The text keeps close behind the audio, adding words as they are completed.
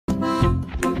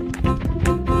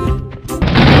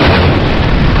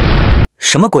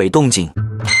什么鬼动静？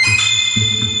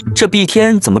这壁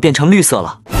天怎么变成绿色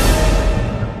了？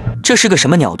这是个什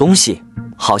么鸟东西？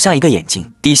好像一个眼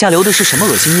睛，底下流的是什么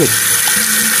恶心液体？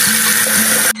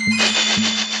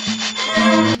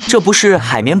这不是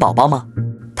海绵宝宝吗？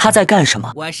他在干什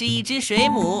么？我是一只水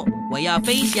母，我要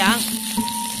飞翔。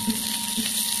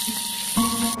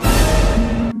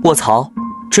卧槽，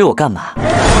追我干嘛？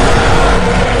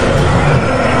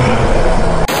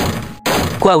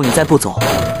怪物，你再不走，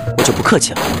我就不客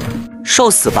气了，受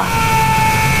死吧！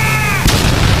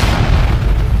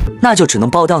那就只能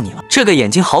抱到你了。这个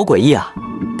眼睛好诡异啊，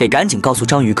得赶紧告诉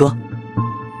章鱼哥。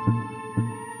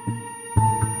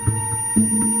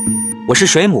我是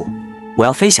水母，我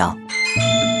要飞翔。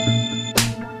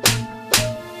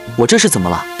我这是怎么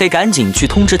了？得赶紧去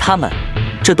通知他们。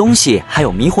这东西还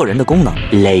有迷惑人的功能。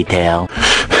Later，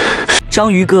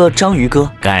 章鱼哥，章鱼哥，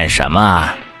干什么？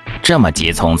这么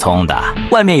急匆匆的？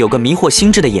外面有个迷惑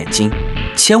心智的眼睛，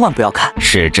千万不要看。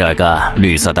是这个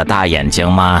绿色的大眼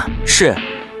睛吗？是，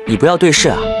你不要对视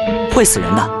啊，会死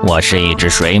人的。我是一只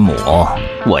水母，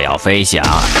我要飞翔。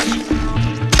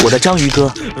我的章鱼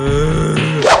哥，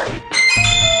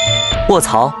卧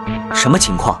槽，什么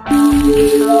情况？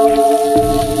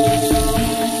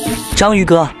章鱼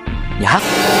哥，你还……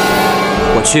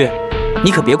我去，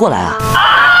你可别过来啊！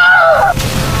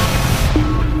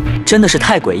真的是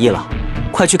太诡异了，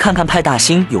快去看看派大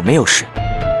星有没有事。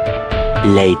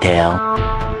Later，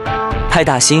 派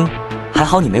大星，还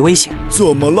好你没危险。怎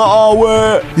么了，阿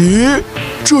威？咦，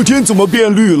这天怎么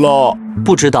变绿了？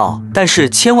不知道，但是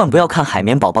千万不要看海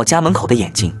绵宝宝家门口的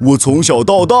眼睛。我从小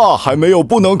到大还没有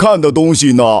不能看的东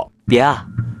西呢。别啊，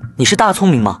你是大聪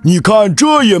明吗？你看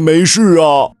这也没事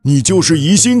啊，你就是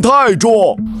疑心太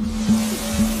重。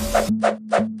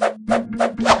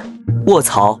卧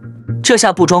槽，这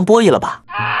下不装播艺了吧？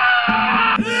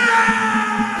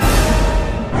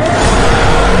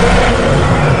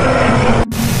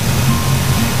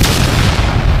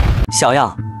小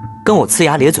样，跟我呲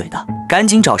牙咧嘴的，赶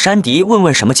紧找山迪问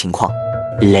问什么情况。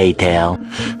Later，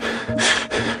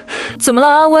 怎么了，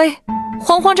阿威？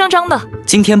慌慌张张的。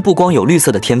今天不光有绿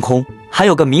色的天空，还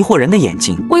有个迷惑人的眼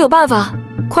睛。我有办法，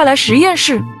快来实验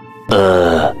室。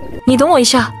你等我一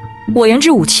下，我研制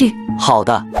武器。好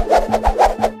的。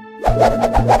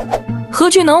核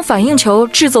聚能反应球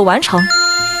制作完成，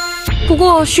不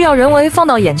过需要人为放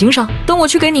到眼睛上。等我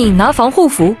去给你拿防护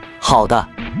服。好的。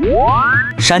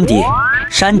山迪，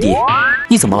山迪，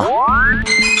你怎么了？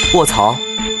卧槽，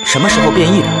什么时候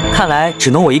变异的？看来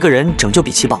只能我一个人拯救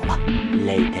比奇堡了。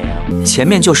前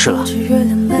面就是了，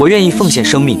我愿意奉献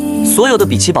生命。所有的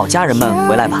比奇堡家人们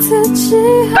回来吧。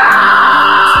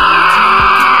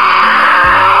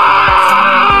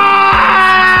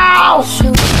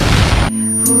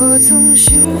我总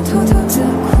是偷偷的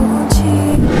哭泣，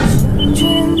拒绝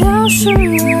描述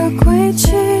了轨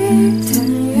迹，但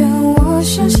愿我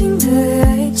相信